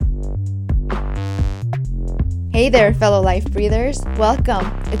Hey there, fellow life breathers. Welcome.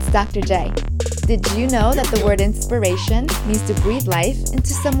 It's Dr. J. Did you know that the word inspiration means to breathe life into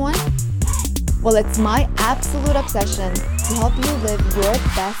someone? Well, it's my absolute obsession to help you live your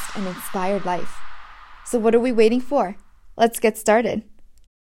best and inspired life. So what are we waiting for? Let's get started.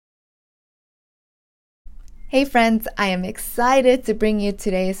 Hey friends, I am excited to bring you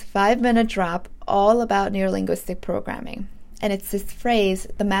today's 5-minute drop all about neurolinguistic programming. And it's this phrase,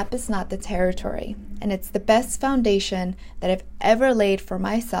 the map is not the territory. And it's the best foundation that I've ever laid for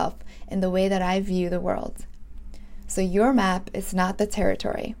myself in the way that I view the world. So your map is not the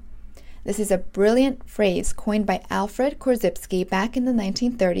territory. This is a brilliant phrase coined by Alfred Korzybski back in the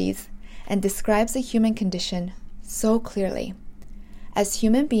 1930s and describes the human condition so clearly. As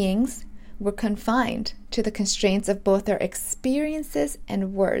human beings, we're confined to the constraints of both our experiences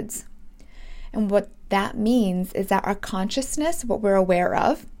and words. And what that means is that our consciousness, what we're aware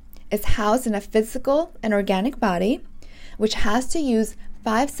of, is housed in a physical and organic body, which has to use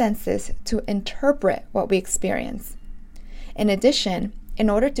 5 senses to interpret what we experience. In addition, in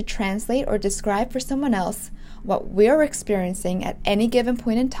order to translate or describe for someone else what we're experiencing at any given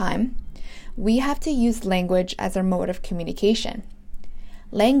point in time, we have to use language as our mode of communication.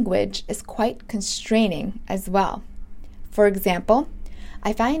 Language is quite constraining as well. For example,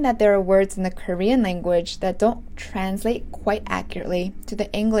 I find that there are words in the Korean language that don't translate quite accurately to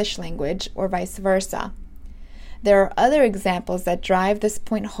the English language or vice versa. There are other examples that drive this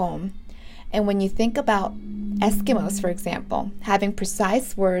point home. And when you think about Eskimos, for example, having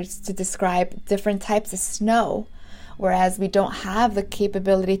precise words to describe different types of snow, whereas we don't have the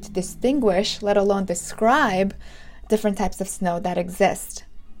capability to distinguish, let alone describe, different types of snow that exist.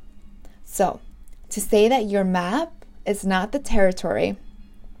 So, to say that your map is not the territory,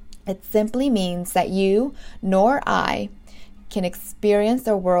 it simply means that you nor I can experience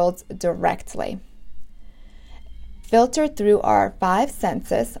the world directly. Filtered through our 5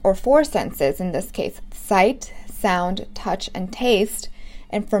 senses, or 4 senses in this case, sight, sound, touch, and taste,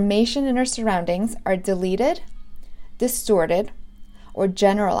 information in our surroundings are deleted, distorted, or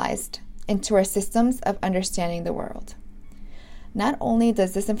generalized into our systems of understanding the world. Not only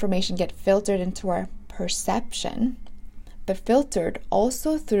does this information get filtered into our perception, but filtered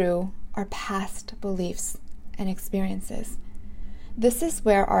also through our past beliefs and experiences. This is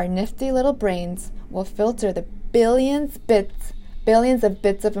where our nifty little brains will filter the billions of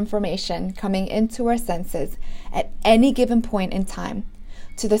bits of information coming into our senses at any given point in time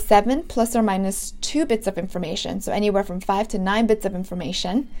to the 7 plus or minus 2 bits of information, so anywhere from 5 to 9 bits of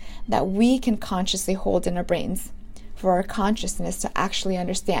information that we can consciously hold in our brains for our consciousness to actually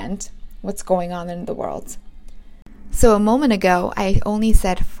understand what's going on in the world. So a moment ago, I only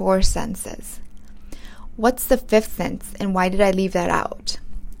said 4 senses. What's the 5th sense, and why did I leave that out?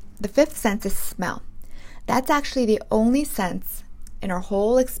 The 5th sense is smell. That's actually the only sense in our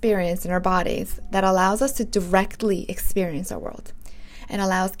whole experience in our bodies that allows us to directly experience our world and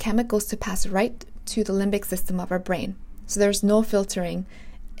allows chemicals to pass right to the limbic system of our brain. So there's no filtering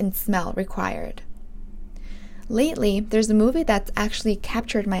in smell required. Lately, there's a movie that's actually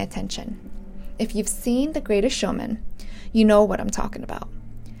captured my attention. If you've seen The Greatest Showman, you know what I'm talking about.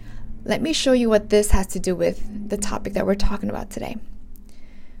 Let me show you what this has to do with the topic that we're talking about today.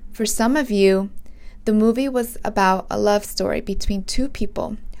 For some of you, the movie was about a love story between 2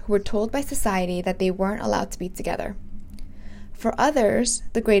 people who were told by society that they weren't allowed to be together. For others,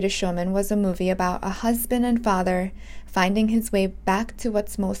 The Greatest Showman was a movie about a husband and father finding his way back to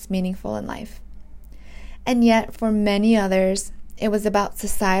what's most meaningful in life. And yet, for many others, it was about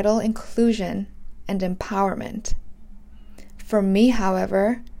societal inclusion and empowerment. For me,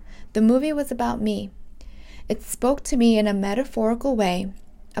 however, the movie was about me. It spoke to me in a metaphorical way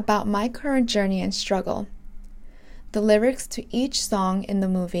about my current journey and struggle. The lyrics to each song in the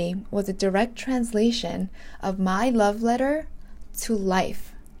movie was a direct translation of my love letter to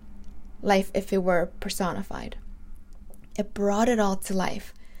life. Life if it were personified. It brought it all to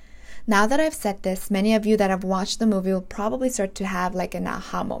life. Now that I've said this, many of you that have watched the movie will probably start to have like an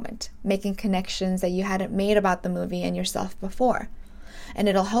aha moment, making connections that you hadn't made about the movie and yourself before. And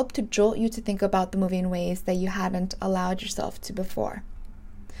it'll help to jolt you to think about the movie in ways that you hadn't allowed yourself to before.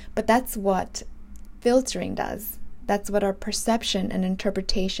 But that's what filtering does. That's what our perception and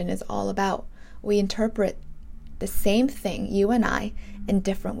interpretation is all about. We interpret the same thing, you and I, in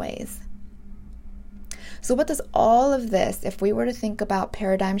different ways. So what does all of this, if we were to think about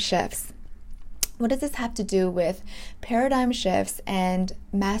paradigm shifts, what does this have to do with paradigm shifts and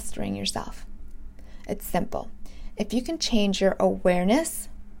mastering yourself? It's simple. If you can change your awareness,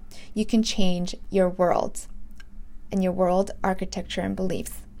 you can change your world and your world architecture and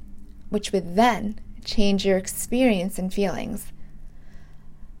beliefs, which would then change your experience and feelings,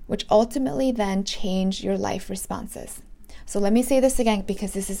 which ultimately then change your life responses. So let me say this again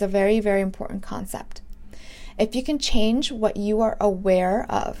because this is a very, very important concept. If you can change what you are aware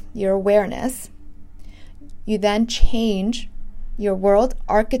of, your awareness, you then change your world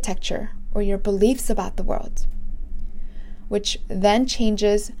architecture or your beliefs about the world, which then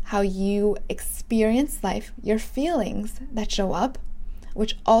changes how you experience life, your feelings that show up,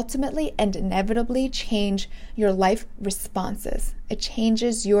 which ultimately and inevitably change your life responses. It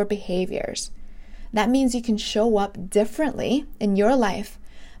changes your behaviors. That means you can show up differently in your life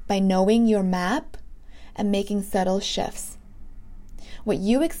by knowing your map and making subtle shifts. What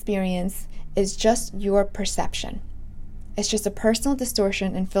you experience is just your perception. It's just a personal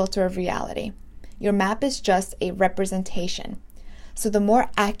distortion and filter of reality. Your map is just a representation. So the more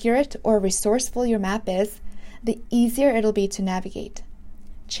accurate or resourceful your map is, the easier it'll be to navigate.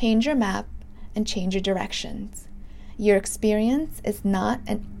 Change your map and change your directions. Your experience is not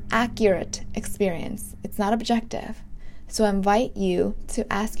an accurate experience. It's not objective. So I invite you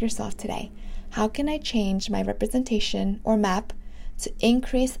to ask yourself today, how can I change my representation or map to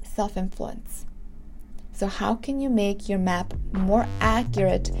increase self-influence? So how can you make your map more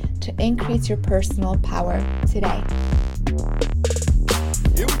accurate to increase your personal power today?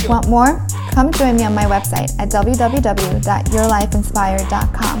 Want more? Come join me on my website at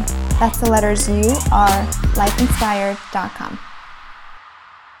www.yourlifeinspired.com. That's the letters U, R, lifeinspired.com.